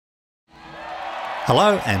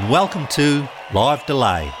Hello and welcome to Live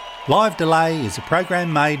Delay. Live Delay is a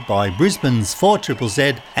program made by Brisbane's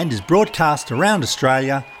 4ZZZ and is broadcast around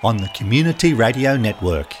Australia on the Community Radio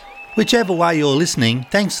Network. Whichever way you're listening,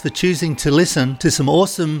 thanks for choosing to listen to some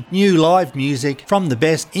awesome new live music from the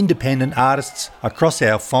best independent artists across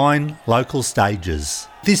our fine local stages.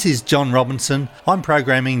 This is John Robinson. I'm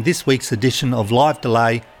programming this week's edition of Live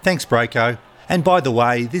Delay. Thanks, Braco. And by the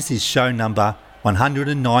way, this is show number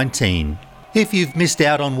 119. If you've missed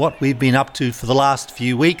out on what we've been up to for the last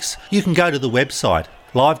few weeks, you can go to the website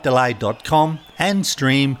livedelay.com and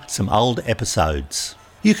stream some old episodes.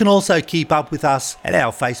 You can also keep up with us at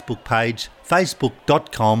our Facebook page,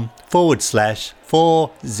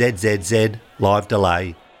 facebook.com/4ZZZ Live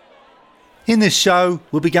Delay. In this show,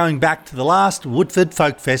 we'll be going back to the last Woodford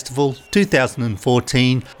Folk Festival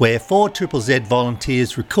 2014, where 4ZZZ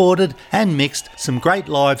volunteers recorded and mixed some great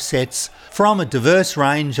live sets from a diverse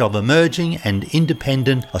range of emerging and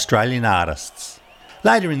independent Australian artists.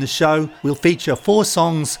 Later in the show, we'll feature 4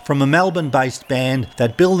 songs from a Melbourne-based band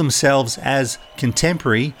that bill themselves as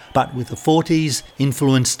contemporary, but with a 40s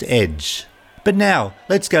influenced edge. But now,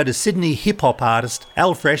 let's go to Sydney hip-hop artist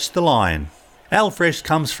Alfresh the Lion. Alfresh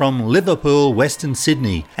comes from Liverpool, Western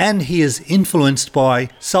Sydney, and he is influenced by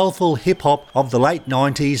soulful hip-hop of the late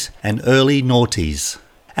 90s and early noughties.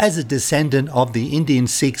 As a descendant of the Indian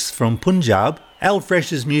Sikhs from Punjab,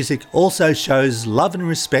 Alfresh's music also shows love and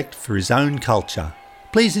respect for his own culture.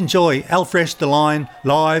 Please enjoy Alfresh the Lion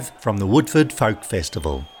live from the Woodford Folk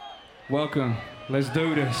Festival. Welcome. Let's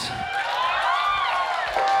do this.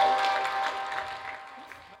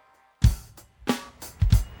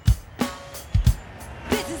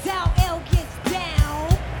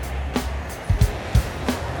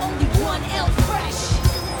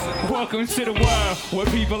 Welcome to the world where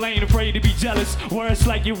people ain't afraid to be jealous. Where it's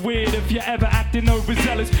like you're weird if you're ever acting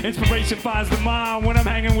overzealous. Inspiration finds the mind when I'm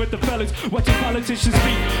hanging with the fellas. Watching politicians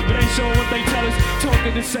speak, but ain't sure what they tell us.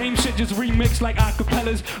 Talking the same shit, just remixed like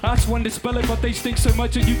acapellas. I just want to spell it, but they stink so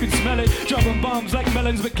much that you can smell it. Dropping bombs like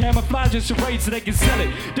melons, but camouflage and charades so they can sell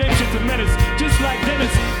it. Damn shit's a menace, just like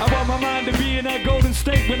Dennis. I want my mind to be in that golden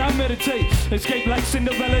state when I meditate. Escape like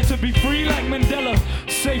Cinderella to be free like Mandela.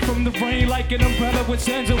 Safe from the rain like an umbrella with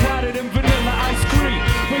sands of wider than vanilla ice cream.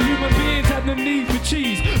 When human beings have no need for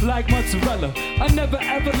cheese like mozzarella. I never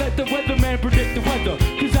ever let the weatherman predict the weather,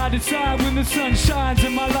 cause I decide when the sun shines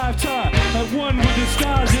in my lifetime. At one with the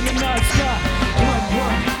stars in the night sky. One,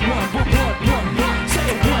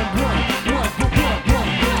 say it one,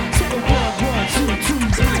 say it one, two,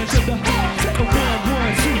 bring it to the heart. Say it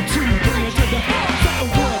one, two, bring it to the heart. Say it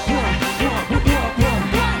one, say it one,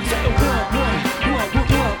 say it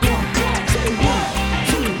 1,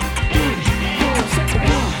 2, 3, 4, say it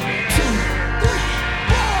 1, 2, 3,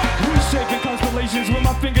 4. Reshaping constellations with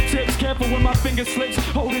my fingertips, careful when my finger slips,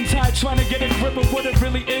 holding tight, trying to get a grip of what it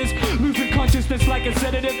really is. Losing consciousness like a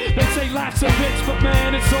sedative. They say life's a bitch, but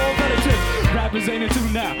man, it's all relative. Rappers ain't into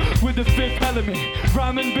now with the fifth element.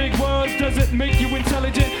 Rhyming big words doesn't make you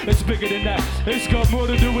intelligent. It's bigger than that. It's got more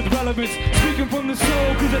to do with relevance. Speaking from the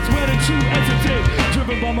soul, cause that's where the truth entity.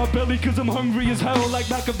 Driven by my belly, cause I'm hungry as hell like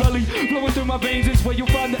Machiavelli. Flowing through my veins is where you'll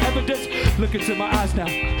find the evidence. Look into my eyes now,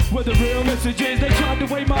 where the real message is. They tried to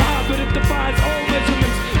weigh my heart, but it defies all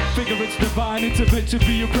measurements. Figure it's divine intervention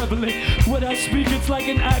via prevalent. When I speak, it's like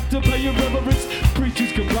an act of paying reverence.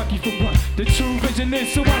 Preachers can block you from what the true vision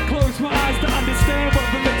is. So I close my eyes to understand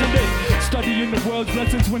what religion is. Studying the world's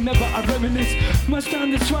lessons whenever I reminisce. Must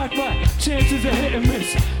time to strike right, chances are hit and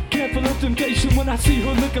miss. Careful of temptation when I see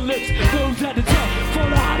her liquor lips. Those at the top fall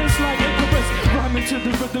the hottest like Icarus. Rhyming to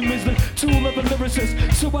the rhythm is the tool of a lyricist.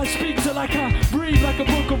 So I speak till I can't breathe like a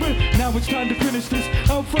vocal rip. Now it's time to finish this.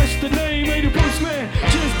 Alfresh the name, ain't a postman.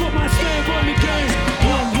 Just put my stamp on the game.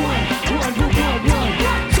 One.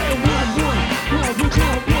 Say one.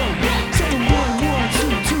 Say 1,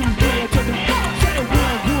 2, 3 to the. Say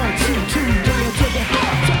 1, 2, 3 to the.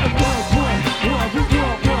 Say 1.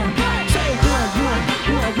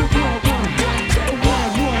 Say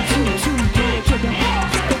 1, 2, 3 to the. Say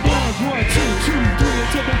 1, 2,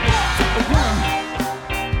 3 to the.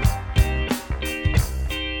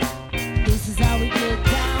 This is how we get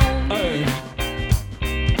down. Hey.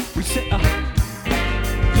 We say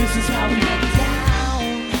this is how we get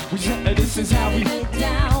down. We say this is how we get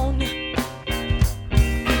down.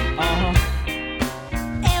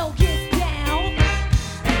 L gets down. 1.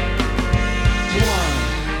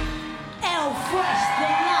 Alfresh the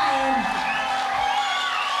Lion.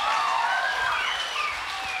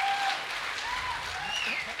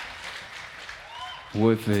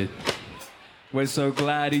 Woodford. We're so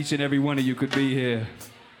glad each and every one of you could be here.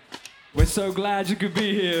 We're so glad you could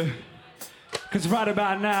be here. Cause right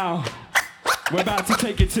about now, we're about to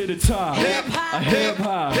take it to the top. Hip hop, a hip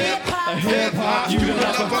hop, hip hop, a hip hop, you the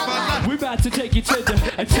love of my life. We're about to take you to the,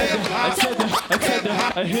 a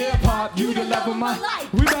hip hop, you the love of my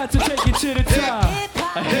life. We're about to take you to the top.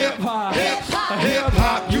 A hip hop, a hip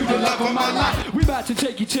hop, you the love of my life. We're about to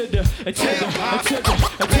take you to the, a hip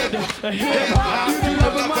hop, you the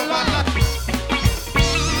love of my life.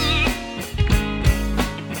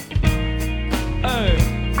 Hey,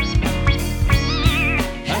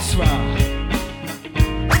 that's right.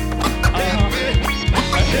 A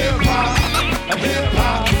hip hop, a hip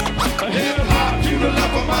hop, a hip hop, you the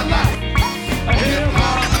love of my life. A hip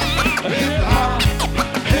hop, a hip hop,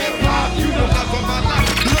 hip hop, you the love of my life.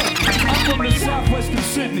 Look, I'm from the southwest of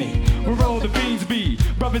Sydney, where all the beans be.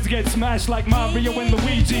 Brothers get smashed like Mario and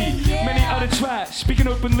Luigi. Many other trash, speaking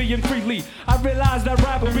openly and freely. I realize that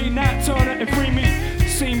rap will be Nat Turner and Free Me.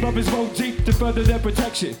 Seen brothers roll deep to further their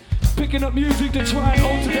protection. Picking up music to try and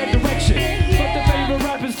alter their direction. But the favorite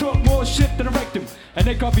rappers talk more shit than erect them. And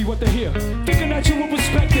they copy what they hear, thinking that you will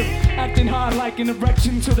respect them. Acting hard like an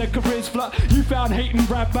erection till their careers flop. You found hate in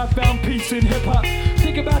rap, I found peace in hip-hop.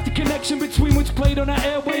 Think about the connection between what's played on our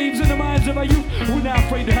airwaves and the minds of our youth who are now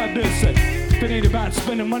afraid to have this said. If it ain't about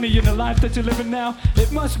spending money in the life that you're living now,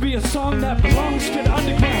 it must be a song that belongs to the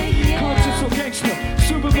underground. Conscious or gangster,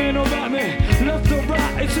 Superman or Batman, left or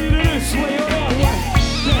right, it's either this way or that way.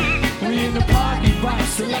 Yeah. We in the party, right?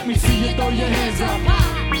 So let me see you throw your hands up.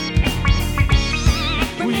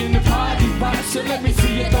 We in the party, right? So let me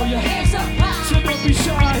see you throw your hands up. So don't be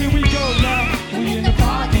shy, here we go now. We in the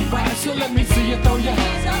party, right? So let me see you throw your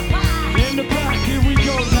hands up. In the back, here we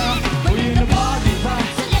go now. We in the party, right?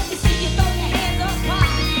 So let me see you throw your hands up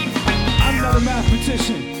high. I'm not a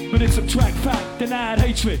mathematician, but it's subtract fact and add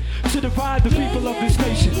hatred to divide the people of this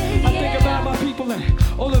nation. I think about my people and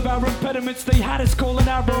all of our impediments. They had us calling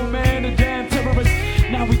our own man a damn terrorist.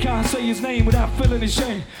 Now we can't say his name without feeling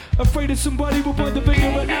ashamed. Afraid that somebody will point the finger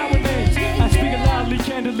at our names. I speak loudly,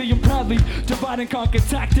 candidly, and proudly. Divide and conquer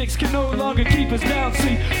tactics can no longer keep us down.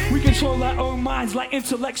 See, we control our own minds like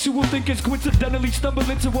intellectual thinkers, coincidentally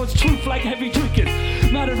stumbling towards truth like heavy drinkers.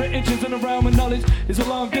 Matter of inches in the realm of knowledge is a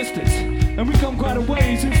long distance, and we come quite a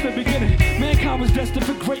way since the beginning. Mankind was destined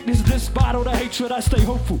for greatness. Despite all the hatred, I stay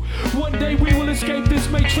hopeful. One day we will escape this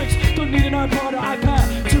matrix. Don't need an iPod or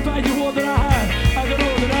iPad to value all that I have. I got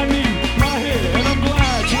all that I need right here, and I'm glad.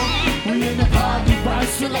 We in the party, right?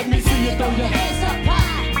 So let me see you throw your hands up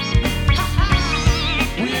high.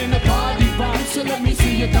 We in the party, right? So let me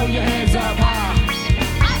see you throw your hands up high.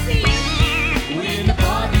 I see you. We in the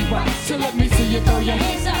party, right? So let me see you throw your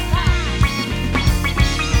hands up. Hands up high.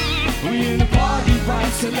 We in the party,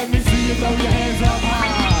 right? So let me see you throw your hands up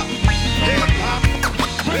high.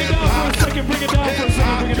 Bring it down for a second, bring it down for a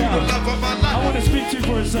second, bring it down. I want to speak to you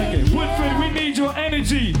for a second. Woodford, we need your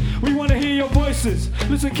energy. We want to hear your voices.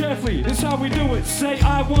 Listen carefully, this is how we do it. Say,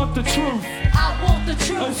 I want the truth. I want the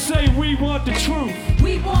truth. Say, we want the truth.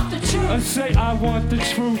 We want the truth. Say, I want the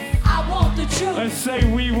truth. I want the truth. Say,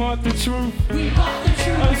 we want the truth. We want the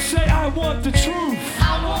truth. Say, I want the truth.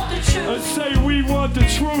 I want the truth. Say, we want the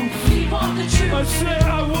truth. We want the truth. Say,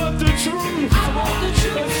 I want the truth. I want the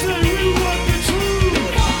truth. Say, we want the truth. We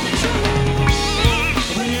want the truth.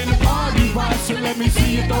 We in the party, right? So let me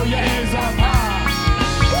see you throw your hands up high.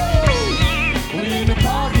 We in the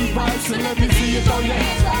party, right? So let me see you throw your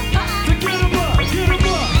hands up high. So get 'em up, get 'em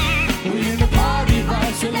up. We in the party,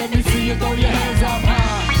 right? So let me see you throw your hands up high.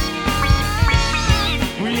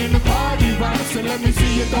 We in the party, right? So let me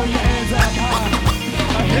see you throw your hands up high.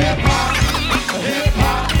 A hip hop, a hip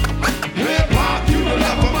hop, hip hop, you the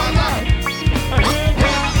love of my life. A hip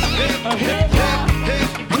hop, a hip hop,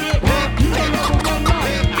 hip hop, you the love of my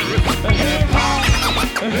life. A hip hop,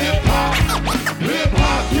 a hip hop, hip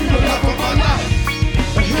hop, you the love of my life.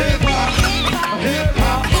 A hip hop, a hip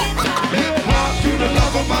hop, hip hop, you the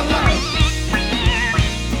love of my life.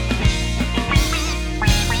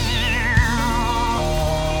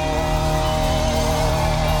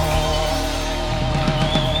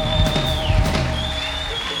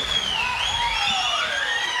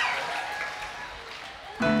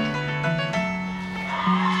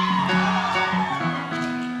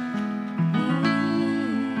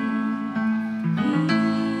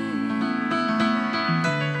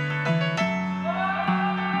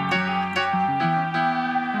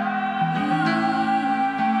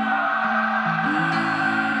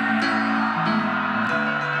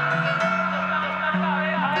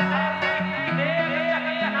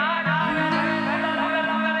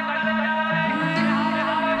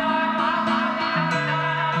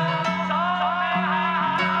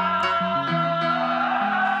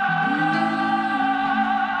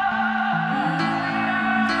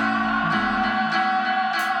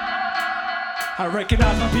 I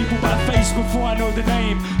recognize my people by face before I know the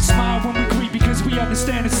name. Smile when we greet because we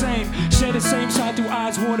understand the same. Share the same side through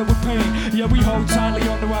eyes water with pain. Yeah, we hold tightly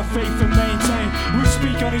onto our faith and maintain. We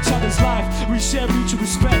speak on each other's life. We share mutual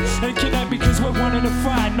respect and connect because we're one in a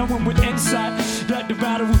fight. No one with insight that the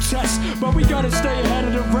battle will test. But we gotta stay ahead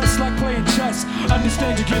of the rest like playing chess.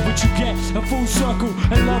 Understand you get what you get, a full circle.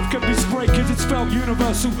 And love can be spread cause it's felt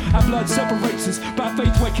universal. Our blood separates us. By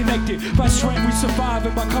faith we're connected. By strength we survive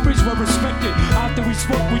and by courage we're respected. After we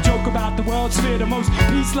spoke, we joke about the world's fear. The most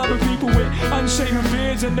peace-loving people with unshaven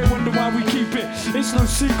beards, and they wonder why we keep it. It's no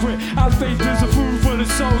secret. Our faith is a food for the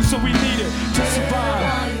soul, so we need it to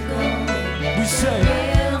survive. We say,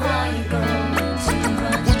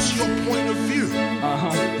 what's your point of view?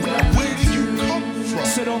 Where do you come from?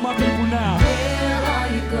 Sit on my people now.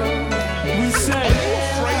 We say, are you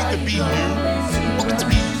afraid to be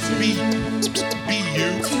you? Be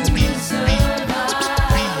you.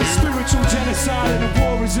 Spiritual genocide and the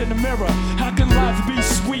war is in the mirror. How can life be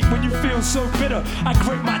sweet when you feel so bitter? I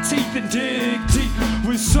grit my teeth and dig deep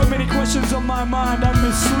with so many questions on my mind. I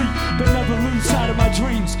miss sleep, but never lose sight of my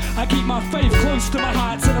dreams. I keep my faith close to my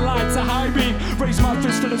heart, to the lights a high beam. Raise my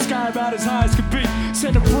fist to the sky about as high as could be.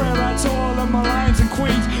 Send a prayer out to all of my lions and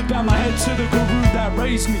queens. Bow my head to the guru that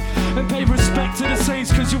raised me, and pay respect to the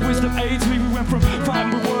saints cause your wisdom aids me. We went from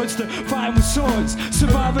fighting with words to fighting with swords,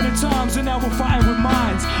 surviving in times and now we're fighting with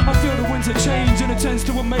minds. I feel the winds of change and it tends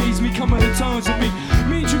to amaze me. Coming to terms with me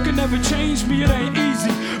means you can never change me. It ain't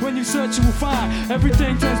easy. When you search you will find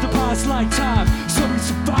everything tends to pass like time. So we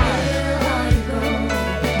survive.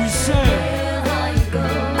 We say,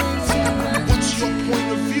 what's your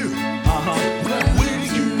point of view? Where do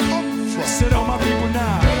you come from? Sit on my people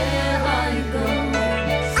now.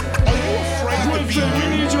 Are you afraid to be Woodford, we you?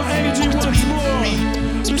 need your energy once more.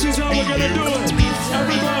 This is how we're gonna do it.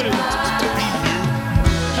 Everybody.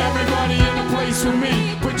 Everybody in the place with me.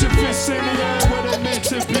 Put your fists in the air where they're meant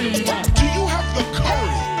to be. Do you have the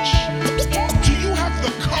courage? Do you have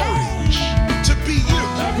the courage to be you?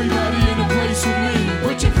 Everybody in the place with me.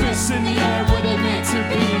 Put your fists in the air where they're meant to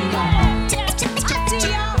be.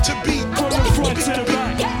 To be From the front to the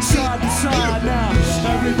back, side to side now.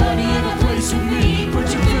 Everybody in the place with me. Put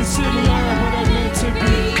your fists in the air where they're meant to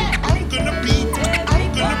be. I'm gonna be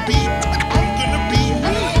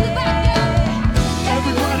me.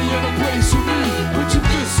 Everybody in the place with me. Put your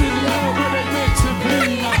fists in the air where they're meant to be.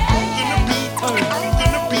 I'm gonna be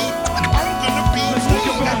Let's take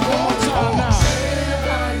it back one more time now.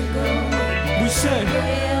 We say,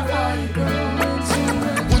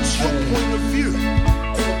 what's your point of view?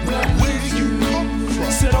 Where do you come from?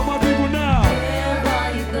 sit on my people now.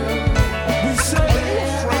 We say, Are you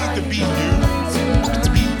afraid to be you?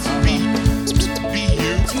 Be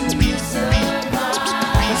you.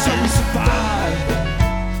 that's how we survive.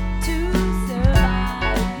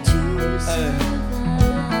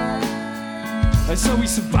 That's how we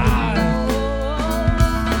survive.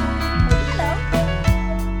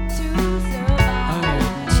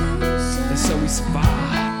 That's how we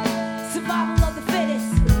survive. Survival of the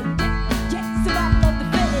fittest. Yeah, survival of the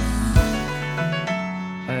fittest.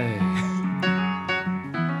 Hey.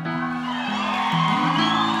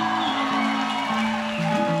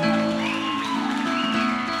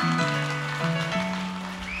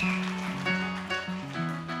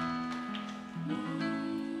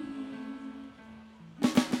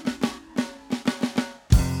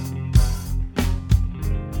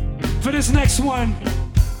 For this next one,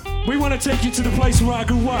 we want to take you to the place where I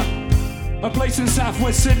grew up. A place in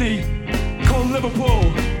Southwest Sydney called Liverpool.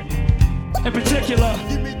 In particular,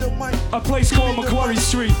 a place called Macquarie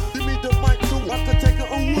Street.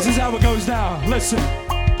 This is how it goes down. Listen.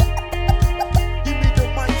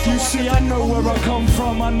 You see, I know where I come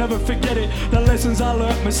from, I never forget it. The lessons I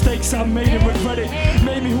learned, mistakes I made and regret it.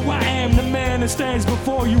 Made me who I am, the man that stands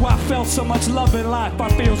before you. I felt so much love in life, I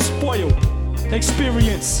feel spoiled.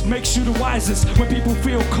 Experience makes you the wisest when people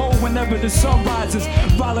feel cold whenever the sun rises.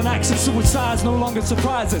 Violent acts and suicides no longer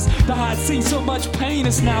surprise us. The heart sees so much pain,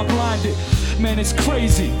 it's now blinded. Man, it's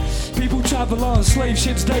crazy. People travel on slave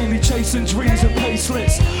ships daily, chasing dreams and pay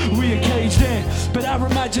slips. We are caged in, but our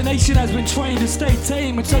imagination has been trained to stay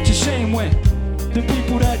tame. It's such a shame when the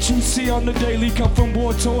people that you see on the daily come from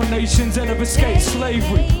war-torn nations and have escaped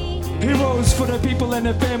slavery. Heroes for the people and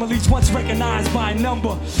their families, once recognized by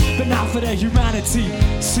number, but now for their humanity.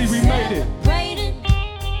 See, we made it.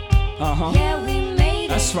 Yeah, we made it.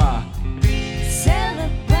 That's right.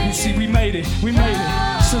 Celebrate You see, we made it. We made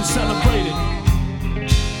it. So celebrate it.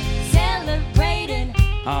 Celebrate it.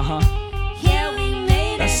 Yeah, we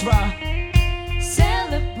made it. That's right.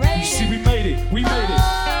 Celebrate You see, we made it. We made it.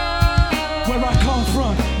 Where I come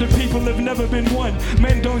from, the people have never been one.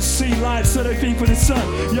 Men don't see light, so they think for the sun.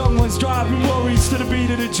 Young ones driving worries to the beat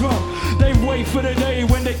of the drum. They wait for the day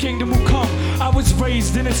when their kingdom will come. I was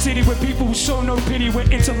raised in a city where people will show no pity, where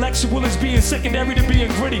intellectual is being secondary to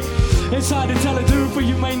being gritty. It's hard to tell a dude, but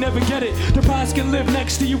you may never get it. The past can live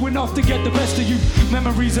next to you enough to get the best of you.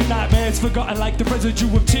 Memories are nightmares, forgotten like the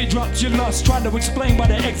residue of teardrops you lost, trying to explain why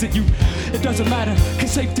they exit you. It doesn't matter,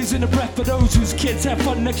 cause safety's in the breath for those whose kids have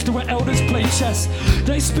fun next to where elders play chess.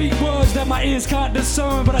 They speak words that my ears can't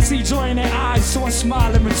discern, but I see joy in their eyes, so I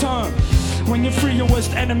smile in return. When you're free, your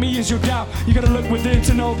worst enemy is your doubt. You gotta look within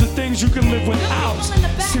to know the things you can live without.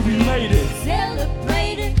 See, we made it.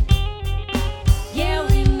 Celebrate it. Yeah,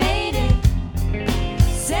 we made it.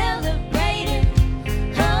 Celebrate it.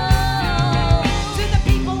 Oh, to the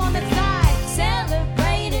people on the side,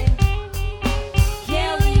 celebrate it.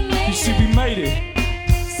 Yeah, we made it. You see, we made it.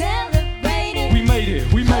 Celebrate it. We made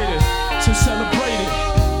it. We made it. So celebrate it.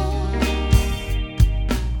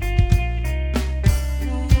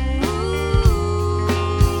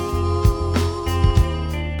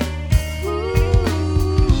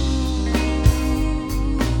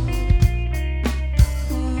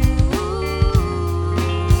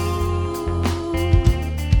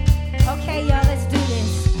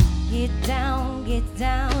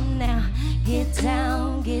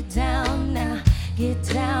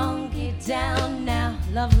 Down now,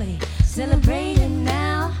 lovely. Celebrate it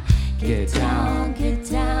now. Get down now. Get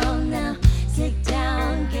down now.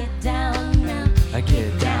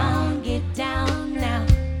 Get down now.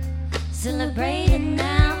 Celebrate it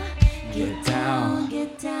now. Get down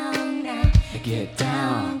now. Get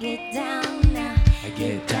down now.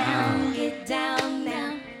 Get down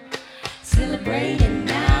now. Celebrate it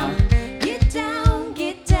now. Get down.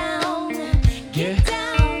 Get down.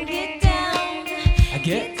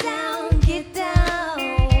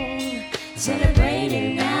 Celebrate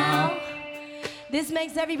it now. This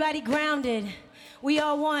makes everybody grounded. We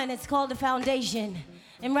are one. It's called the Foundation.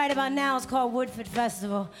 And right about now, it's called Woodford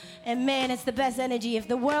Festival. And man, it's the best energy. If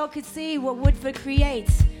the world could see what Woodford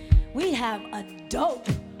creates, we'd have a dope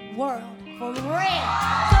world for real. So let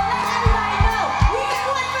everybody know, we at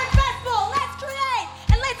Woodford Festival. Let's create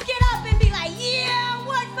and let's get up and be like, yeah,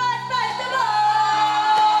 Woodford Festival.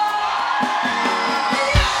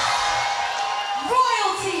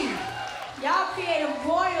 Royalty. Y'all create a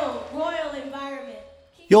royal environment.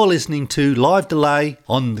 You're listening to Live Delay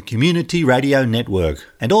on the Community Radio Network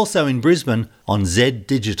and also in Brisbane on Z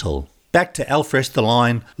Digital. Back to Alfresh the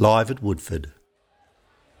Lion live at Woodford.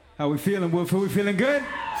 How we feeling, Wolf? Are we feeling good?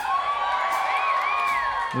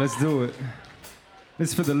 Let's do it. This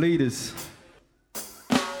is for the leaders.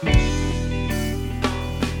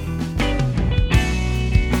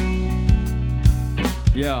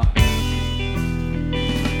 Yeah.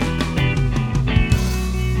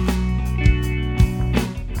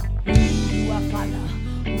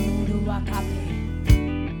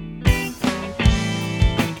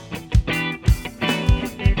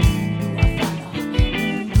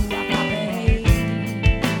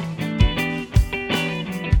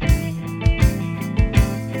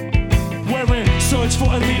 For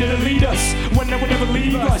a leader to lead us, one that would never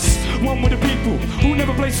leave us, one with the people who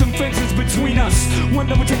never place some fences between us, one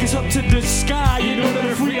that would take us up to the sky in order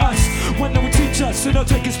to free us, one that would teach us and they'll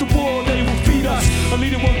take us to war, they will feed us. A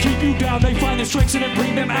leader won't keep you down, they find their strengths and then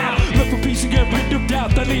bring them out. Look for peace and get rid of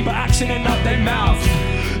doubt, they lead by action and not their mouth.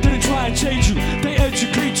 They don't try and change you, they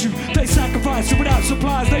educate you, they sacrifice, and without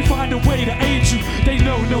supplies they find a way to aid you. They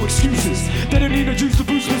know no excuses, they don't need no juice to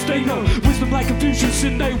boost us, they know wisdom like Confucius,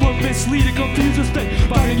 and they won't mislead and confuse us. They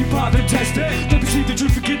find you private and test it, they perceive the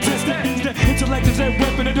truth and get tested. Means their intellect is their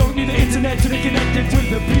weapon, they don't need the internet to be connected with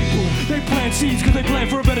the people. They plant seeds cause they plan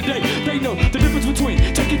for a better day. They know the difference between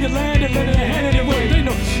taking your land and letting it hand it away. They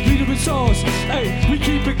know leader with songs, hey, we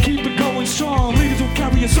keep it going strong. Leaders will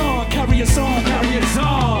carry us on, carry us on, carry us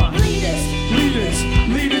on.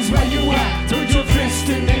 Leaders where you at? Put your fist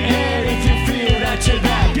in the air if you feel that you're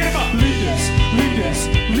that. Get up.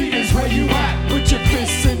 Leaders where you at? Put your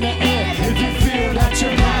fists in the air if you feel that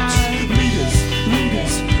you're that.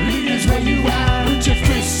 Leaders where you at? Put your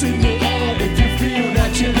fists in the air if you feel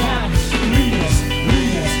that you're that.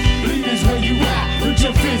 Leaders where you at? Put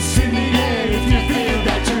your fists in the air if you feel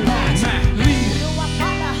that you're that.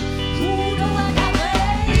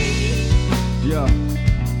 Yeah.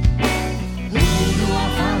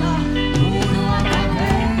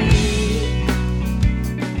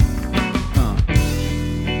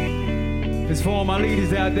 It's for all my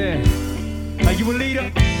leaders out there. Are you a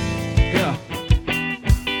leader? Yeah.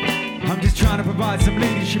 I'm just trying to provide some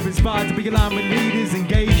leadership inspired to be aligned with leaders,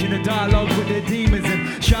 engaged in a dialogue with their demons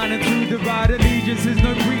and shining through the right allegiance. There's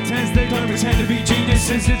no greed rumors had to be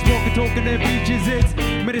geniuses. It's walking, talking their features. It's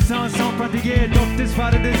medicine, sans frontier. Doctors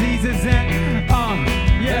fight the diseases and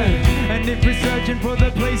yeah. And if we're searching for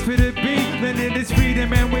the place for the be, then it is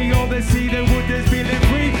freedom, and we all that see the wood is feeling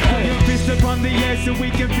free. Put your fist upon the air so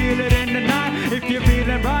we can feel it in the night. If you're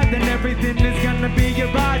feeling right, then everything is gonna be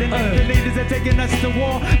alright. And if the leaders are taking us to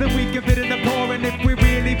war, then we can fit in the poor. And if we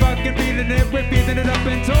really fucking feeling it, we're feeling it up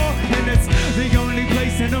and tall. And it's the only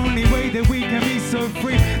place and only way that we can be so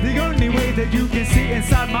free. The only way that you can see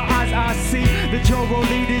inside my eyes, I see that you're all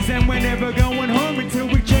leaders, and we're never going home until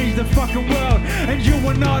we change the fucking world. And you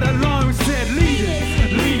are not alone, said leaders.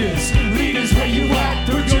 Leaders, leaders, where you at?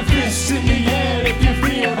 Put your fists in the air if you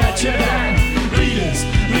feel that you're at. Leaders,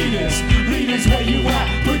 leaders, leaders, where you at?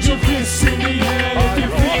 Put your fists in the air if you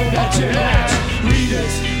feel that you're at.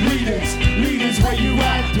 Leaders, leaders, leaders, where you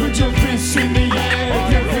at? Put your fists in the air if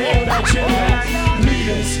you feel that you're at.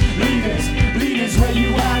 Leaders, leaders, leaders, where you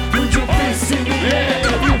at? Put your fists in the air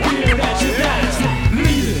if you feel that you're at.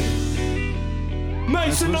 Leaders.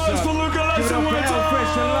 Make some noise for Luca Lessa one time. El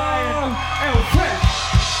Fresh the Lion. El Fresh.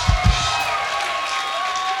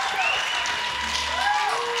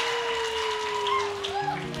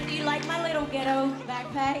 Do you like my little ghetto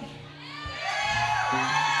backpack?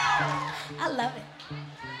 I love it.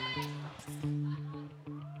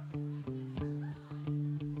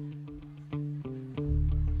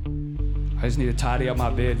 I just need to tidy up my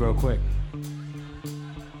bed real quick.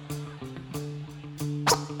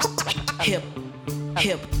 Hip,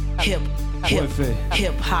 hip, hip, hip,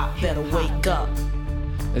 hip hop better wake up.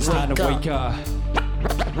 It's time to wake up.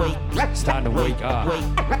 It's time to wake up.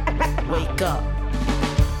 Wake up.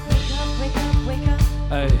 Wake up, wake up.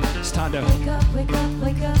 Hey, it's time to Wake up, wake up,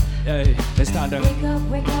 wake up. Hey, it's time to Wake up,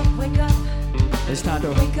 wake up, wake up. It's time to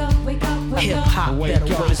Wake up, wake up, wake Hip up. hop wake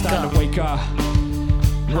better up. It's wake time up. to wake up.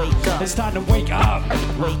 Wake up. It's time to wake up.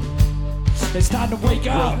 Wake. It's time to wake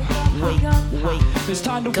up. Wake. Wake. It's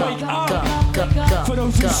time to Go. wake Go. up. Go. For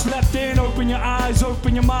those who Go. slept in, open your eyes,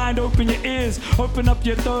 open your mind, open your ears, open up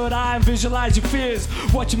your third eye and visualize your fears.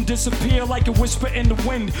 Watch them disappear like a whisper in the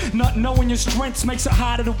wind. Not knowing your strengths makes it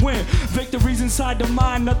harder to win. Victory's inside the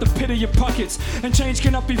mind, not the pit of your pockets. And change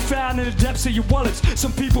cannot be found in the depths of your wallets.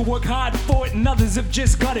 Some people work hard for it and others have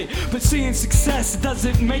just got it. But seeing success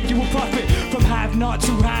doesn't make you a prophet. From have-nots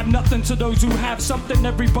who have nothing to those who have something.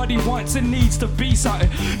 Everybody wants and needs to be something.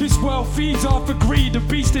 This world feeds off of greed, the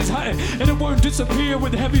beast is hunting, and it won't disappear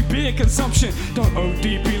with heavy beer consumption. Don't OD,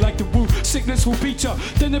 be like the woo, sickness will beat ya.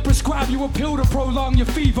 Then they prescribe you a pill to prolong your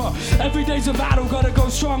fever. Every day's a battle, gotta go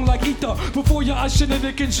strong like ether before you're ushering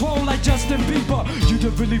into control like Justin Bieber. You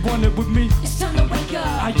don't really want it with me. It's time to wake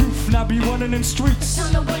up. Our youth now be running them streets. It's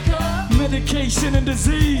time to wake up. Medication and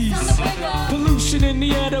disease, It's time to wake up. pollution in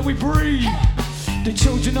the air that we breathe. The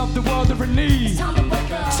children of the world are in need. It's time to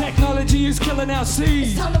wake up. Technology is killing our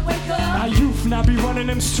seeds. It's time to wake up. Our youth now be running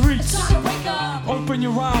them It's streets. time to wake up. Open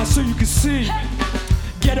your eyes so you can see.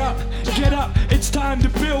 Get up, get up, it's time to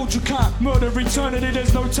build. You can't murder eternity,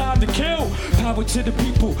 there's no time to kill. Power to the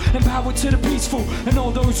people, and power to the peaceful. And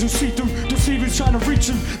all those who see through deceivers trying to reach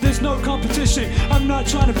you. There's no competition, I'm not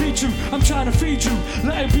trying to beat you, I'm trying to feed you.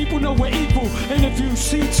 Letting people know we're equal. And if you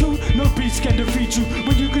see too, no beast can defeat you.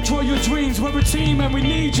 When you control your dreams, we're a team and we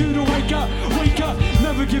need you to wake up, wake up.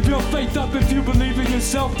 Never give your faith up. If you believe in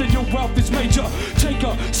yourself, then your wealth is major. Take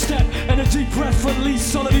a step and a deep breath,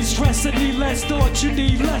 release all of these stress and need less thought. You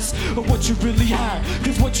need less of what you really have,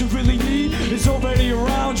 cause what you really need is already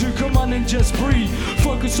around you. Come on and just breathe.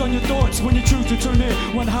 Focus on your thoughts when you choose to tune in.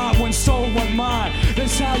 One heart, one soul, one mind.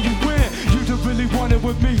 That's how you win. You don't really want it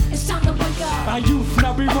with me. It's time to wake up. Our youth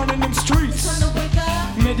now be running them It's streets. time to wake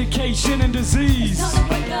up. Medication and disease, It's time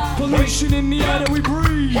to wake up. pollution in the air that we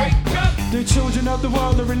breathe. The children of the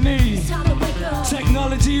world are in need. It's time to wake up.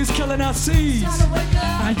 Technology is killing our seeds. It's time to wake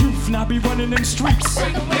up. Our youth now be running them streets. It's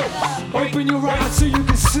time to wake up. Open your eyes so you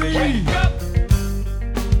can see.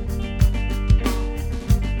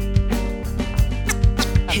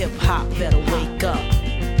 Hip hop better wake up.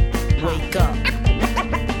 Wake up.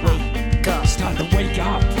 Wake up. It's time to wake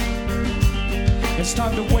up. It's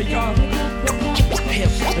time to wake up. Hip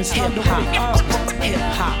It's time to hip wake hop. up. Hip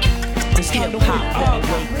hop. It's time to Hip hop wake better up.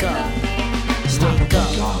 wake up. It's time to Wake wake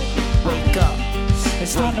up.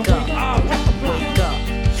 up. Wake up.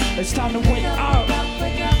 It's time to Wake wake up. up.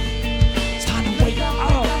 Wake up. It's time to wake up.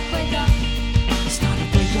 It's time to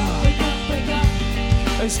wake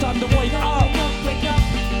up. It's time to wake up.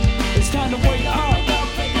 It's time to wake up.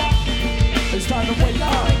 It's time to wake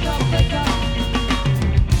up. It's time to wake up.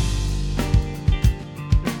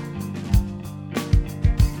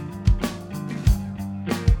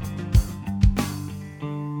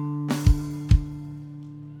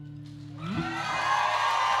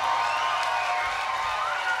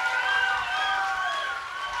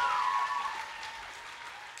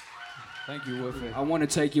 Thank you, Woodford. I want to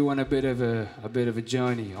take you on a bit of a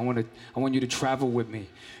journey. I want you to travel with me.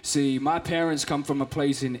 See, my parents come from a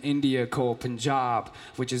place in India called Punjab,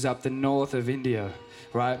 which is up the north of India,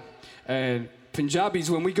 right? And Punjabis,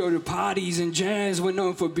 when we go to parties and jams, we're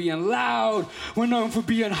known for being loud, we're known for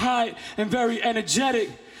being high and very energetic.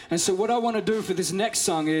 And so what I want to do for this next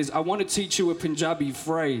song is I want to teach you a Punjabi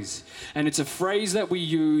phrase. And it's a phrase that we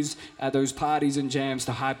use at those parties and jams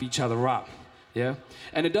to hype each other up. Yeah?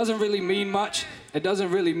 And it doesn't really mean much. It doesn't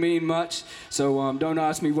really mean much. So don't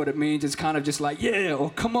ask me what it means. It's kind of just like, yeah, or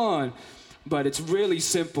come on. But it's really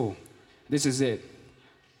simple. This is it.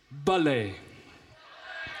 Ballet.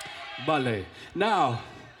 Ballet. Now,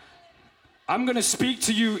 I'm going to speak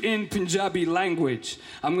to you in Punjabi language.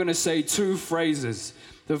 I'm going to say two phrases.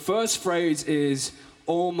 The first phrase is,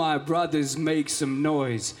 all my brothers make some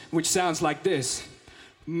noise, which sounds like this.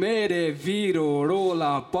 Mere viro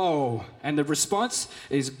rola pao. And the response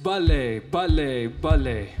is ballet, ballet,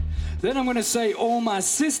 ballet. Then I'm going to say, all my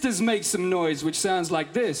sisters make some noise, which sounds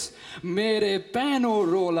like this. Mere pano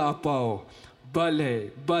rola pao.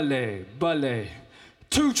 Ballet, ballet, ballet.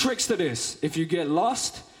 Two tricks to this. If you get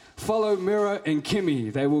lost, follow Mira and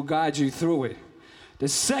Kimmy. They will guide you through it. The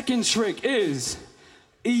second trick is,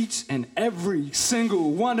 each and every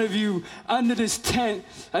single one of you under this tent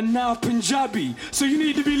are now Punjabi. So you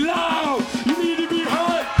need to be loud. You need to be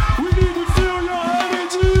hot. We need to feel your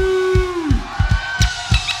energy.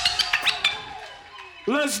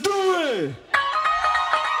 Let's do it.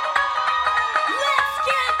 Let's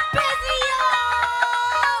get busy,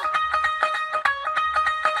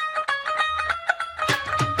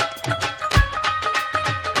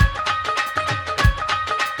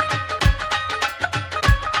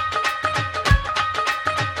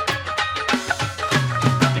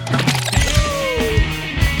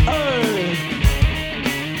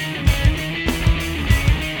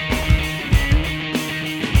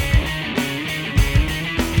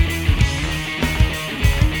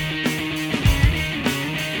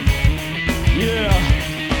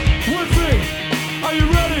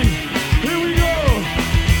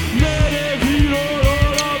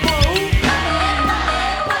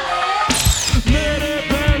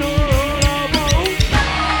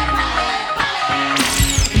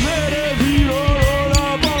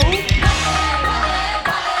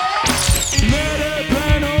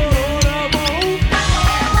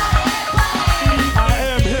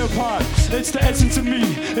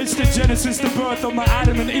 It's the genesis, the birth of my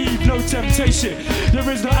Adam and Eve. No temptation, there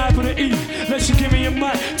is no apple to eat. Let you give me a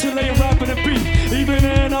mic to lay a rap on a beat. Even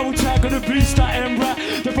then I will tackle the beast. I am rap,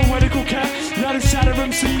 the poetical cat. That'll shatter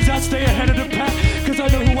MCs, I stay ahead of the pack. Cause I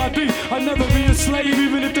know who I be, I'll never be a slave.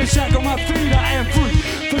 Even if they shackle my feet, I am free.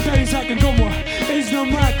 For days I can go on, there's no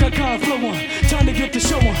mic, I can't flow on. Time to get the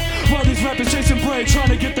show on, while these rappers chasing bread, trying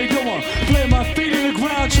to get they go on. Playing my feet in the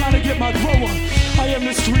ground, trying to get my throw on. I am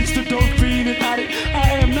the streets, the dope fiend and addict.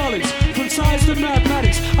 I am knowledge, from science to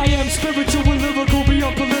mathematics. I am spiritual and lyrical,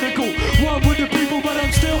 beyond political. One with the people, but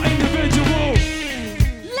I'm still individual.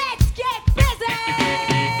 let's get busy.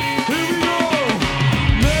 Here we go.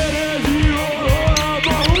 Let it be all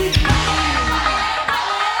about.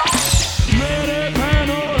 Let it pan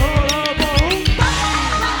all about.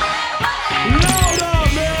 Louder,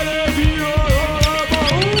 let it be all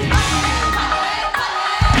about.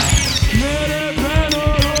 Let it pan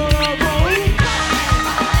all about.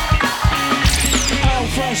 Out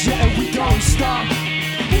fresh, yeah, and we don't stop.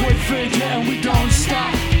 With fit, yeah, and we don't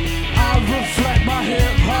stop. I reflect my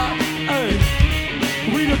hip hop. Hey,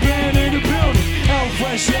 we the band in the building. Out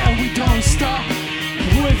fresh, yeah, and we don't stop.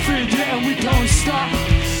 With it, yeah, and we don't stop.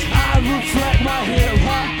 I reflect my hip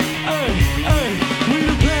hop. Hey, hey, we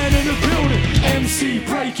the band in the building. MC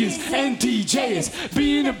breakers and DJs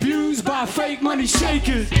being abused by fake money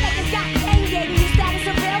shakers. Niggas got pain, gave you status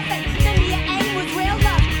of real fake. Maybe your aim was real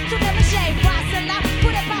love. So never shade, rise a lot,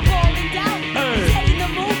 put it by falling down. Steady the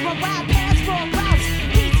move, my wild pants from routes.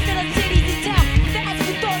 Beats to the cities and towns. The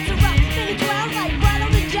extra thoughts are up. Many clowns like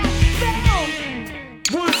Ronald and Jack Bell.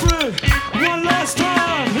 Woodford, one last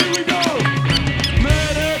time. Here we go.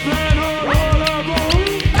 Let it pan all about.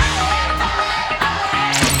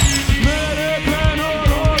 Let it pan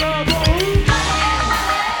all about.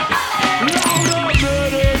 Louder,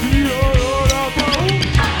 let it be all about.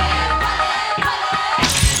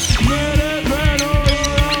 Let it pan all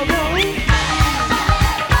about.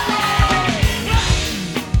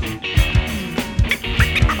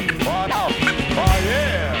 Oh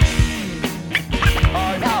yeah.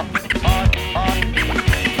 Oh yeah.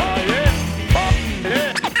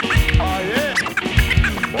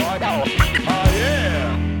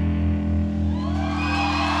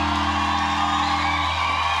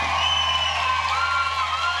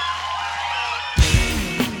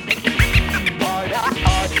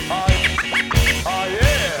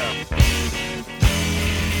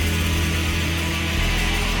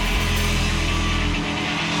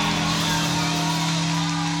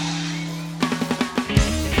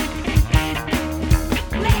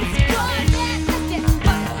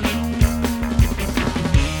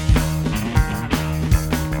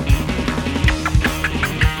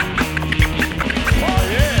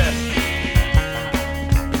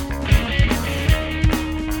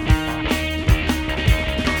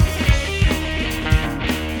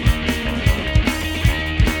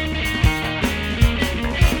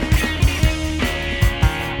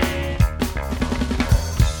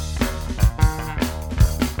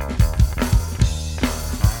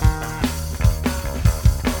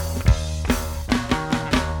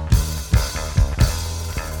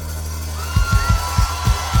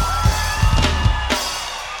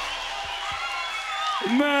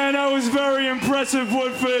 that was very impressive,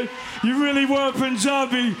 Woodford. You really were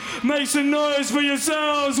Punjabi. Make some noise for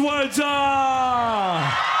yourselves, Wada!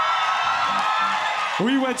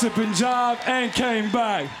 We went to Punjab and came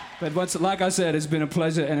back. But like I said, it's been a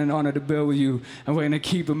pleasure and an honor to build with you, and we're gonna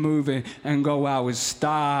keep it moving and go out with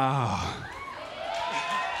style.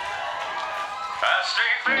 I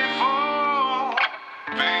stay faithful,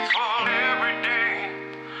 faithful every day,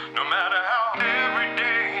 no matter how every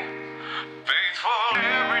day, faithful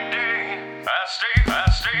every day. I stay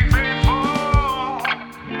faithful,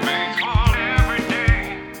 faithful every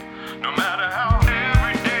day, no matter how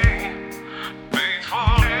every day,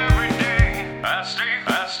 faithful every day. I stay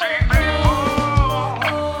faithful,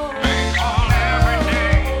 faithful every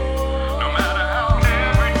day, no matter how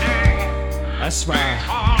every day. That's right.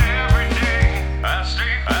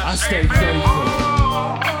 I stay faithful.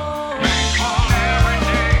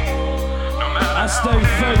 I stay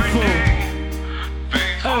faithful.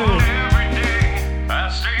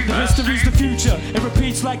 The history's the future. It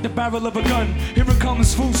repeats like the barrel of a gun. Here it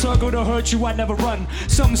comes full circle to hurt you. I never run.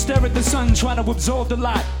 Some stare at the sun trying to absorb the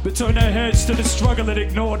light, but turn their heads to the struggle and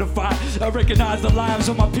ignore the fight. I recognize the lives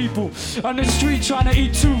of my people on the street trying to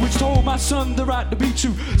eat too, which told my son the right to beat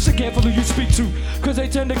you. So careful who you speak to, cause they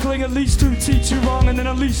tend to cling at least to teach you wrong and then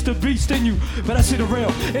unleash the beast in you. But I see the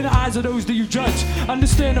real in the eyes of those that you judge.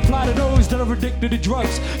 Understand the plight of those that are addicted to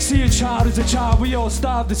drugs. See a child as a child, we all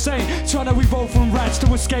starve the same, trying to evolve from rats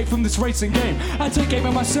to escape from this racing game. I take aim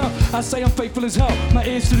at myself, I say I'm faithful as hell. My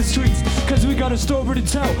ears to the streets, cause we got a story to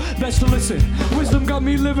tell. Best to listen, wisdom got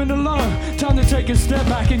me living to learn. Time to take a step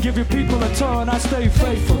back and give your people a turn. I stay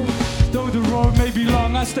faithful, though the road may be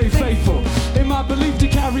long, I stay faithful. In my belief to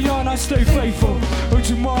carry on, I stay faithful. But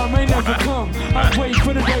tomorrow may never come, I wait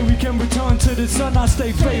for the day we can return to the sun. I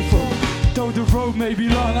stay faithful, though the road may be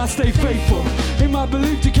long, I stay faithful. In my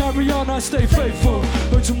belief to carry on, I stay faithful.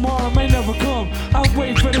 But tomorrow may never come, I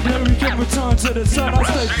wait for the day we can return to the sun. I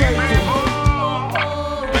stay faithful.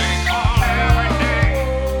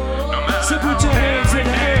 So put your hands in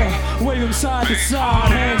the air, wave them side to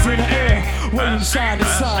side. Hands in the air, wave them side to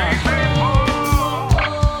side.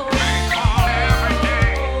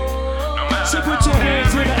 So put your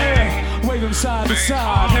hands in the air, wave them side to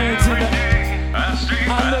side. Hands in the air.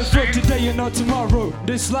 I live for today and not tomorrow.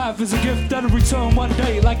 This life is a gift that'll return one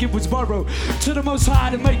day like it was borrowed. To the most high,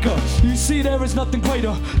 the maker. You see there is nothing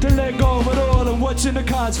greater than let go of it all and watching the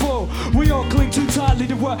cards fall. We all cling too tightly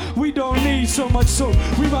to what we don't need so much, so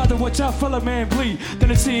we rather watch our fellow man bleed than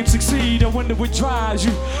to see him succeed. I wonder what drives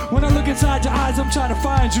you. When I look inside your eyes, I'm trying to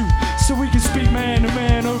find you, so we can speak man to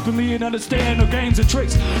man openly and understand no games or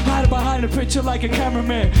tricks. Hide behind a picture like a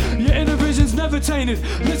cameraman. Your inner vision's never tainted.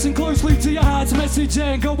 Listen closely to your heart's message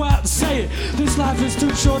and go out and say it. This life is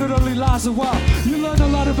too short, it only lasts a while. You learn a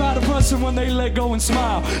lot about a person when they let go and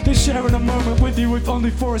smile. They're sharing a moment with you if only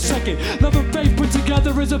for a second. Love and faith put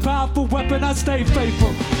together is a powerful weapon. I stay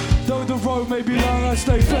faithful, though the road may be long, I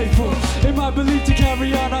stay faithful. In my belief to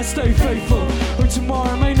carry on, I stay faithful. But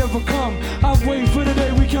tomorrow may never come, I wait for the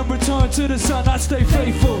day we can return to the sun. I stay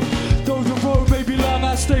faithful, though the road may be long,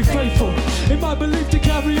 I stay faithful. In my belief to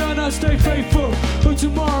carry on, I stay faithful. But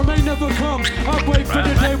tomorrow may never come, I wait for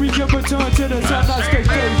the day we can return to the sun. I stay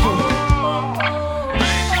faithful.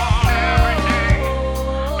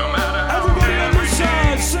 Everybody on this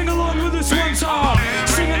side, sing along with us one time.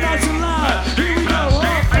 Sing it nice and loud. Here we go.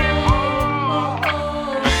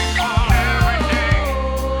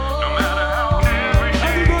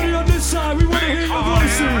 Everybody on this side, we want to hear your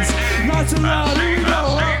voices. Nice and loud. Here we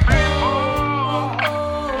go.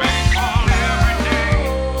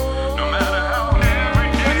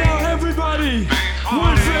 And now everybody,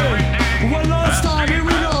 Woodford, one last time. Here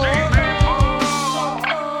we go.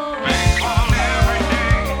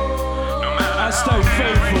 I stay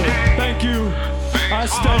faithful. Thank you. I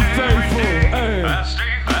stay faithful. Hey.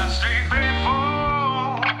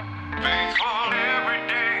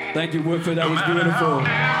 Thank you, Woodford. That was beautiful.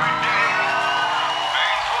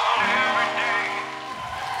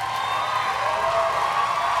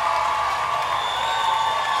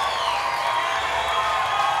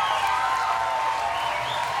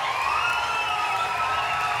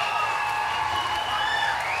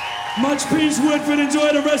 Much peace, Woodford.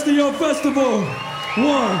 Enjoy the rest of your festival.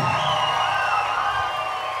 One.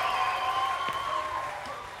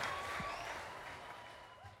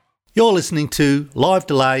 You're listening to Live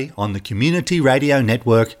Delay on the Community Radio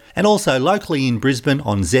Network and also locally in Brisbane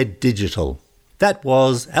on Z Digital. That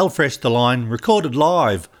was Al Fresh the Line recorded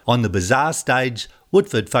live on the Bazaar Stage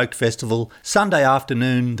Woodford Folk Festival Sunday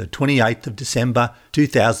afternoon the 28th of December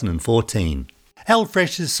 2014. Al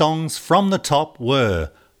Fresh's songs from the top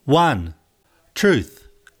were 1. Truth,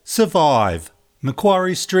 Survive,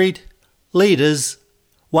 Macquarie Street, Leaders,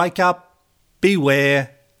 Wake Up,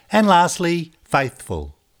 Beware, and lastly,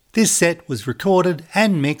 Faithful. This set was recorded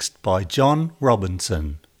and mixed by John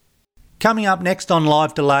Robinson. Coming up next on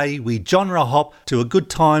Live Delay, we genre hop to a good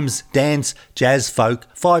times dance jazz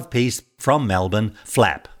folk 5-piece from Melbourne,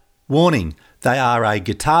 Flap. Warning, they are a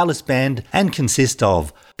guitarless band and consist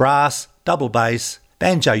of brass, double bass,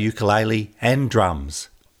 banjo ukulele and drums.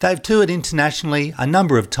 They've toured internationally a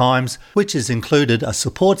number of times, which has included a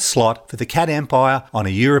support slot for the Cat Empire on a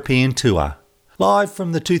European tour. Live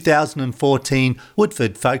from the 2014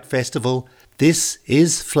 Woodford Folk Festival, this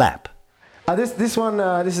is Flap. This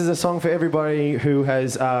is a song for everybody who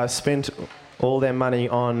has spent all their money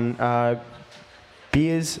on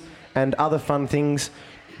beers and other fun things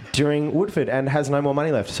during Woodford and has no more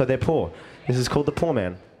money left, so they're poor. This is called The Poor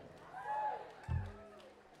Man.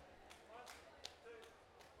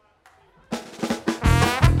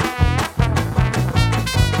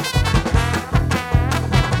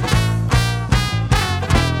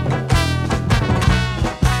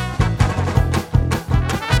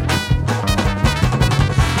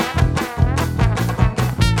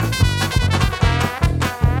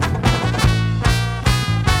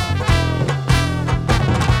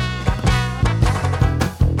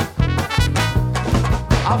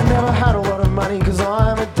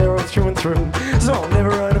 So I'll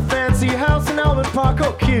never own a fancy house in Albert Park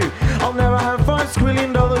or Kew. I'll never have $5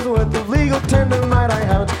 squillion worth of legal tender, mate. I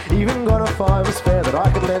haven't even got a $5 spare that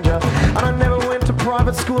I could lend you. And I never went to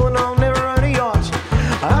private school and I'll never own a yacht.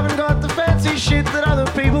 I haven't got the fancy shit that other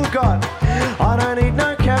people got. I don't eat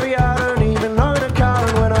no caviar, I don't even own a car.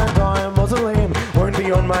 And when I die a mausoleum won't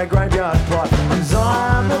be on my graveyard plot. 'Cause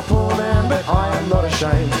I'm a poor man but I am not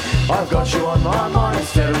ashamed. I've got you on my mind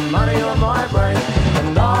instead of money on my brain.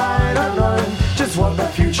 And I don't know just what the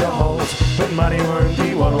future holds, but money won't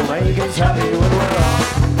be what'll make us happy when we're old.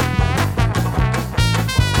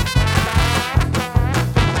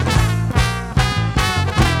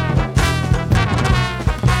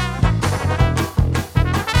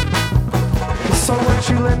 So won't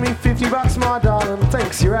you lend me $50, my darling?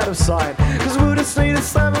 Thanks, you're out of sight. 'Cause we'll just need a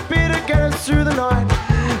slab of beer to get us through the night.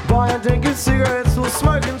 Buy a drink of cigarettes, we'll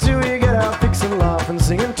smoke until we get our fix and laugh and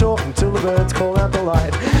sing and talk until the birds call out the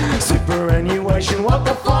light. Superannuation, what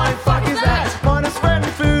the flying fuck is that? Minus bread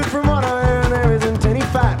and food from what I hear, and there isn't any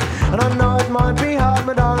fat. And I know it might be hard,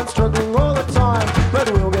 my darling, struggling all the time,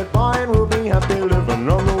 but we'll get by and we'll be happy living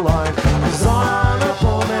on the line. 'Cause I'm a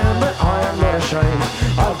poor man, but I am not ashamed.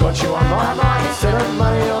 I've got you on my mind instead of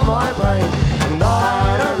money on my brain. And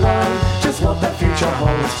I don't know just what the future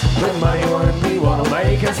holds, but money won't be what'll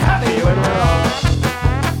make us happy when we're old.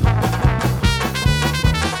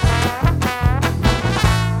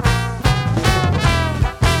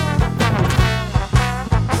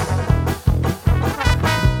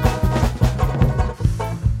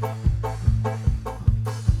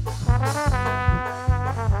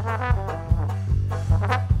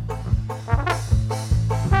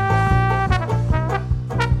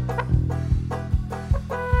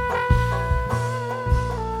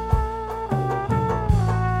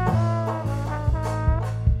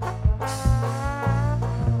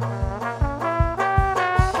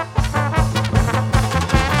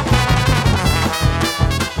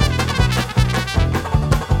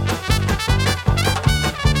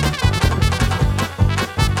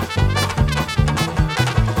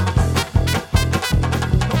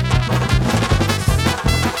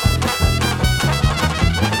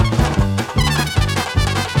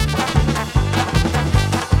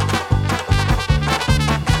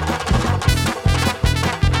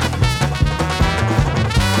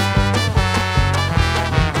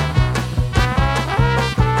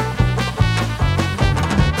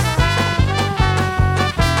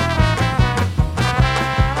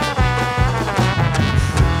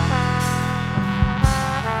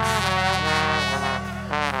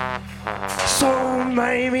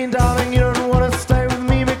 Maybe, darling, you don't want to stay with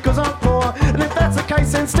me because I'm poor. And if that's the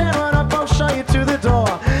case, then stand right up, I'll show you to the door.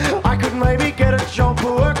 I could maybe get a job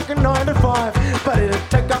for working 9 to 5, but it'd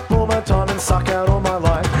take up all my time and suck out all my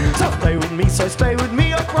life. So stay with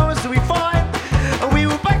me, I promise to be fine. And we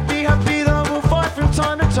will both be happy, though we'll fight from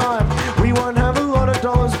time to time. We won't have a lot of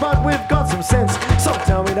dollars, but we've got some sense. So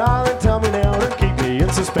tell me, darling, tell me now, don't keep me in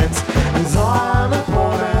suspense. 'Cause I'm a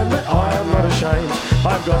poor man, but I am not ashamed.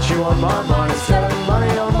 I've got you on my mind instead of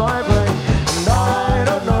money on my brain. And I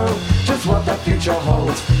don't know just what the future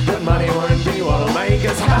holds, but money won't be what'll make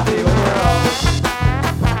us happy when we're old.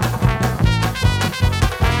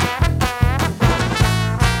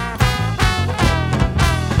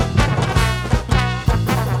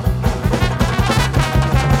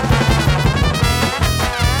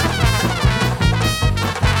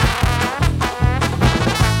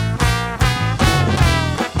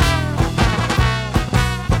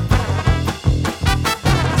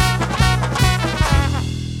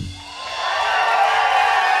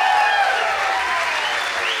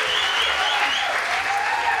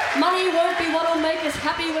 won't be what'll make us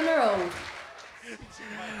happy when we're old.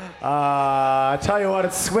 I tell you what,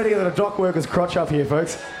 it's sweatier than a dock worker's crotch up here,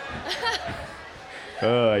 folks.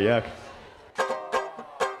 Oh, yuck.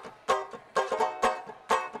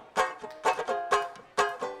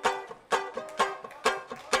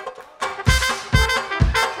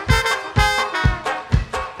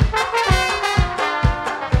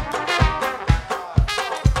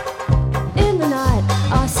 In the night,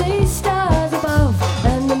 I see stars above,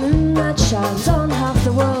 and the moon that shines on half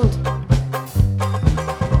the world.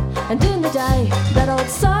 And in the day, that old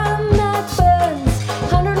sun that burns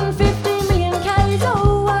 150 million k's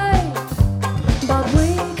away. But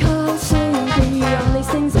we can't see beyond these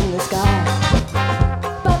things in the sky.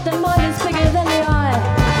 But the mind is bigger than the eye.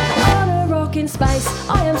 On a rock in space,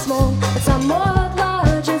 I am small, but somewhat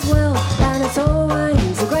large as well. And it's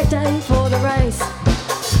always a great day for the race.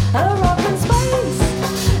 A rock in space,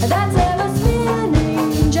 that's ever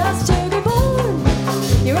spinning, just to be born.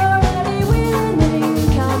 You're already winning,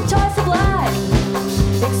 come toss the flag.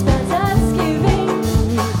 Expense that's giving,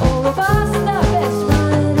 all of us the best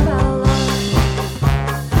ride of our life.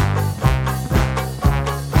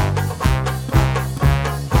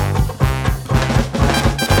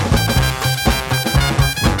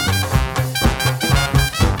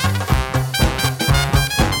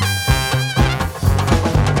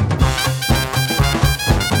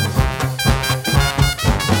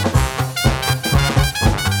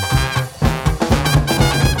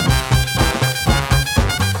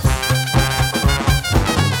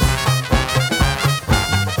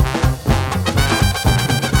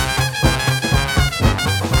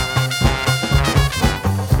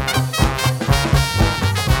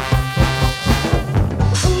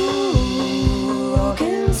 Ooh, rock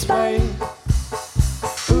in space.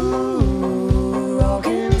 Ooh, rock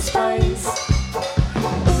in space.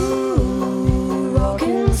 Ooh, rock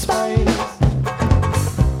in space.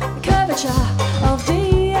 The curvature of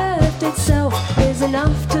the earth itself is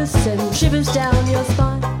enough to send shivers down your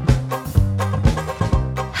spine.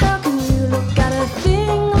 How can you look at a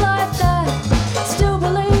thing like that? Still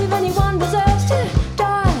believe anyone deserves to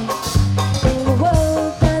die? In a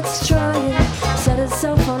world that's trying to set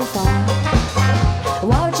itself on fire.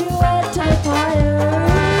 Why would you add to the fire?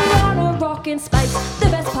 On a rock in space, the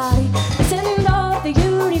best party, the end of the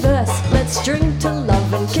universe. Let's drink to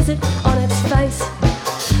love and kiss it on its face.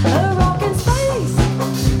 A rock in space,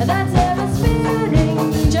 that's ever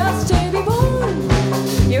spinning, just to be born.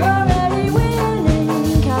 You're already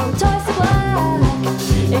winning, come toss the flag.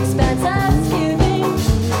 Expense that's giving,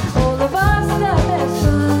 all of us the best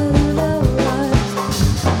ride of our lives.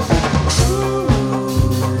 Ooh,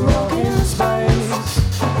 rock in space.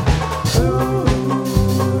 Ooh,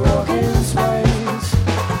 rock in space.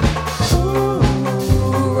 Ooh,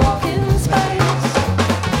 rock in space.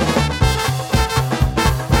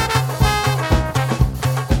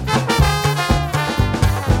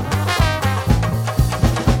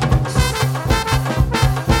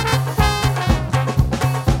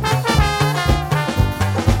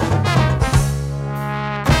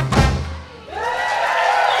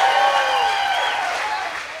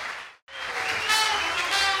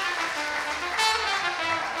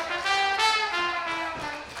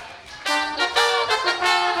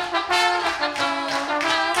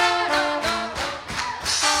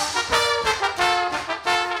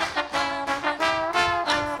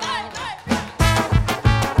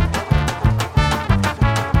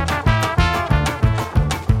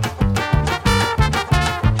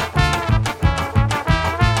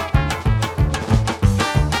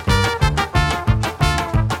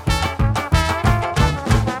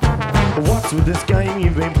 What's with this game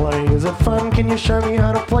you've been playing? Is it fun? Can you show me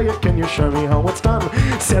how to play it? Can you show me how it's done?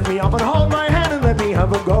 Set me up and hold my hand and let me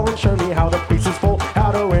have a go and show me how the pieces fall,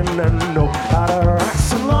 how to win and know how to rack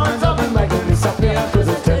some lines up and make them disappear. Cause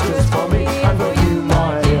it's Tetris for me and for you,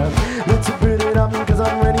 my dear. Let's beat it up cause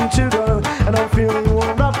I'm ready to go. And I'm feeling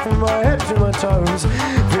warmed up from my head to my toes.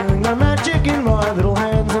 Feeling the magic in my little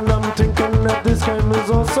hands. And I'm thinking that this game is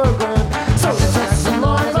also grand. So let's rack some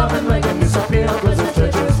lines up and make them disappear. Cause it's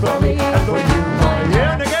Tetris for me and for you, my dear.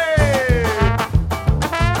 And again.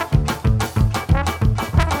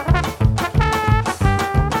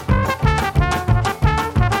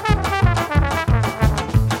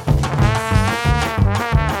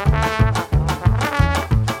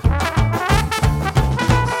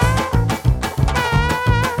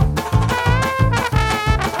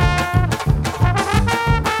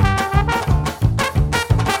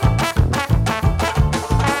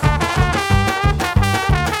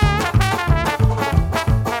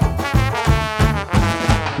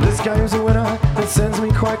 game's a winner. There's sends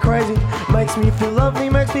me quite crazy. Makes me feel lovely,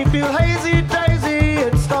 makes me feel hazy, daisy.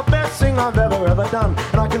 It's the best thing I've ever done.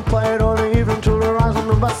 And I can play it all even till the rising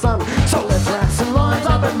of my sun. So let's rack some lines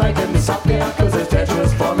up and make them disappear. Cause there's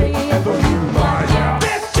Tetris for me and for you, my dear.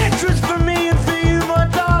 There's Tetris for me and for you, my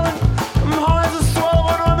darling. I'm high as a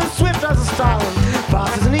swallow and I'm as swift as a starling.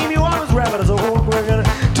 Fast as an emu, I'm as rapid as a hawk. We're gonna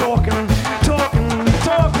talking.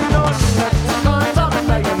 Rack some lines up and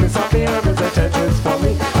make them disappear. Cause there's Tetris for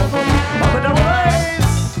me and for you, my double A's.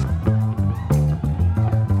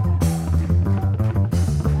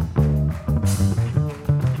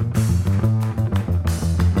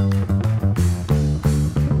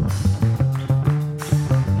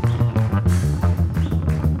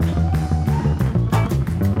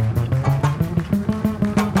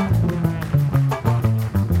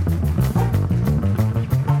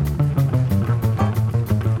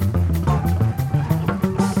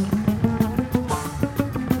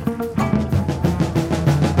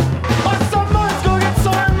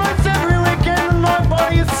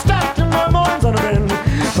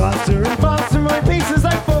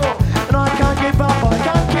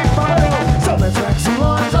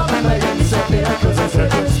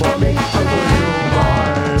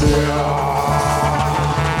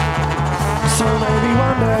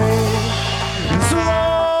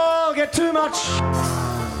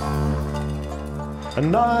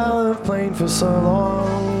 And I'll have played for so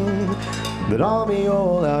long that I'll be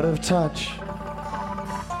all out of touch.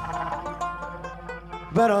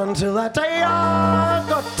 But until that day I've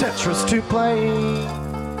got Tetris to play.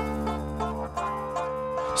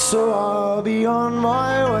 So I'll be on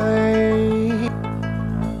my way.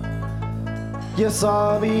 Yes,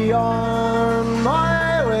 I'll be on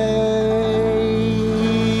my way.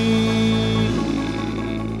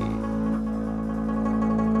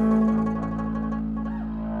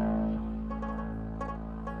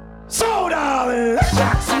 So darling, let's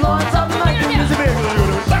jack some lines up and make them disappear.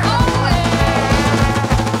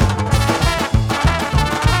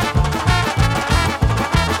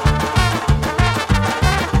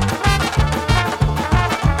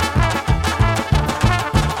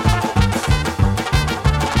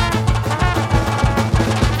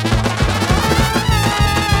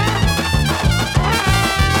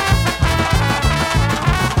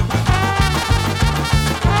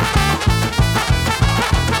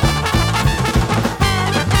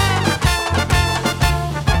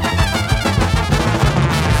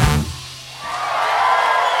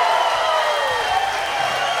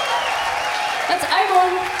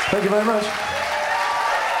 Thank you very much.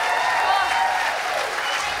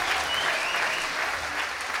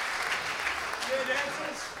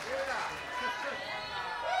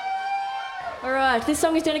 Alright, this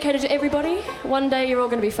song is dedicated to everybody. One day you're all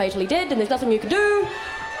going to be fatally dead and there's nothing you can do,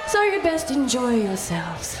 so you'd best enjoy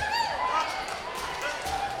yourselves.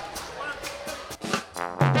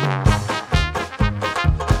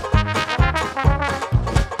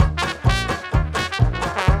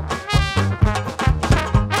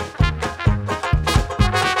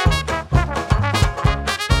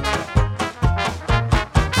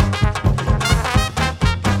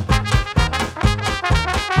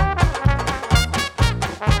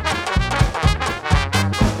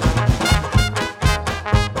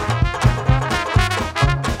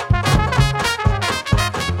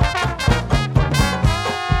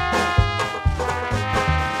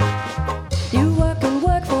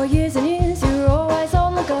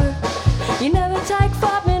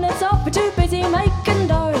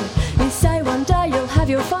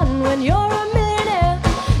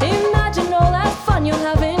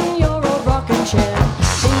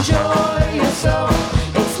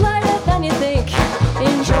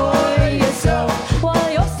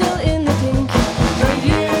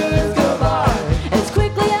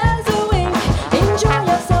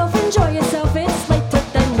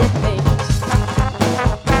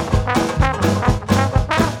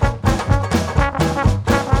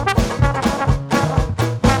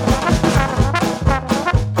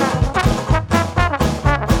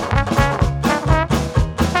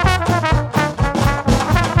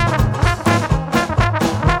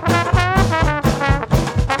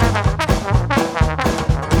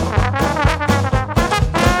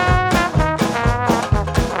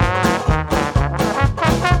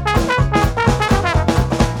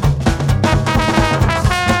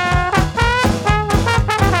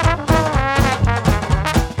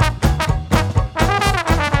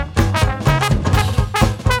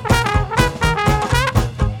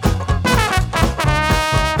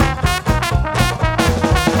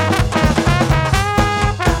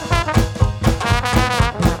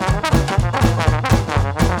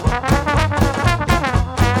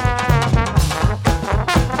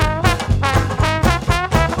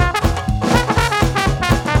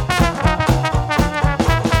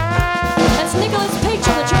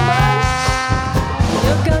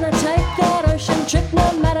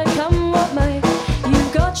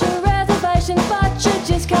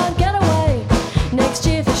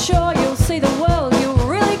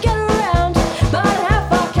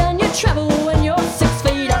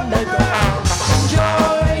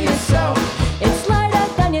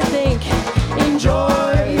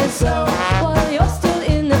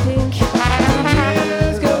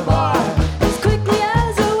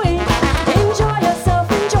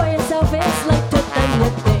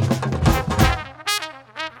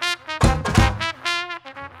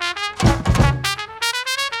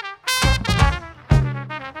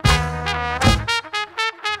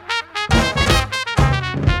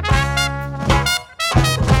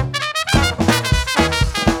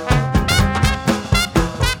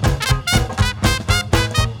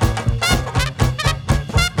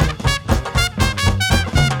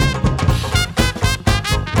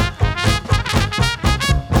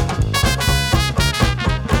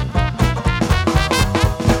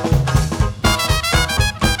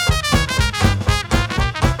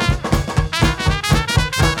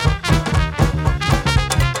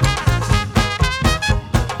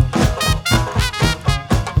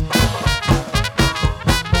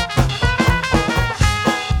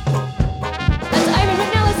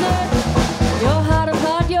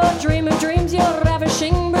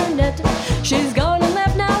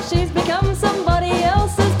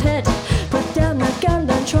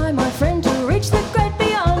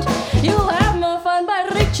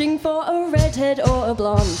 searching for a redhead or a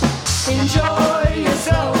blonde. Enjoy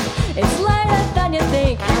yourself, it's later than you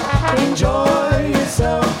think. Enjoy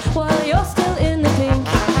yourself while you're still in the pink.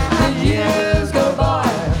 The years go by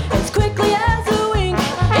as quickly as a wink.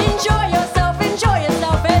 Enjoy yourself, it's later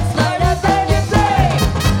than you think.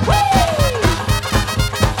 Whee!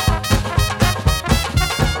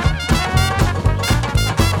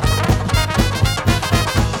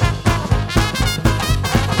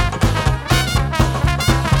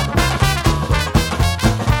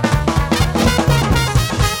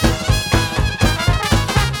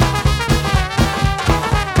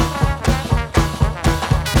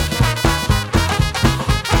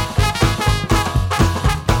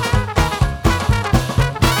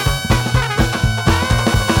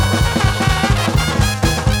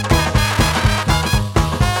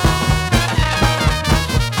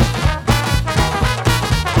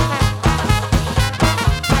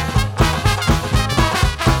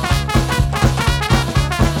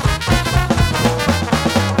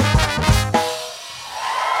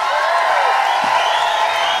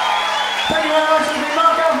 Thank you very much. It's been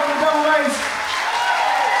Mark Alpha on the double bass,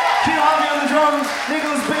 Hugh Harvey on the drums,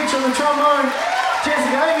 Nicholas Beach on the trombone,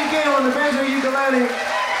 Jessica Amy Gill on the banjo ukulele.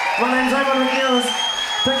 My name's Eamon McGillis.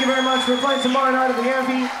 Thank you very much. We're playing tomorrow night at the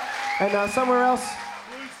Amphi and somewhere else.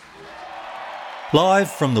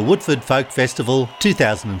 Live from the Woodford Folk Festival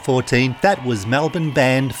 2014, that was Melbourne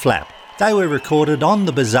band Flap. They were recorded on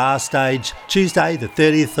the Bazaar stage Tuesday the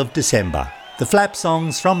 30th of December. The Flap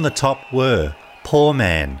songs from the top were Poor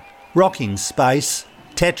Man, Rocking Space,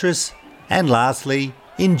 Tetris, and lastly,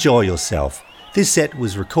 Enjoy Yourself. This set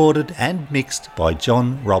was recorded and mixed by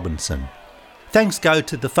John Robinson. Thanks go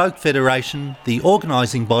to the Folk Federation, the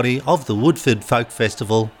organising body of the Woodford Folk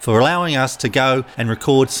Festival, for allowing us to go and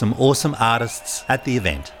record some awesome artists at the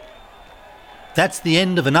event. That's the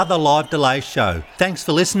end of another Live Delay show. Thanks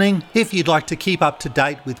for listening. If you'd like to keep up to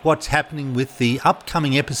date with what's happening with the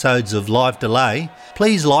upcoming episodes of Live Delay,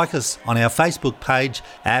 please like us on our Facebook page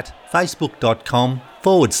at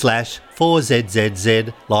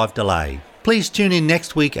facebook.com/4ZZZ Live Delay. Please tune in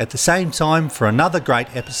next week at the same time for another great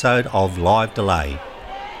episode of Live Delay.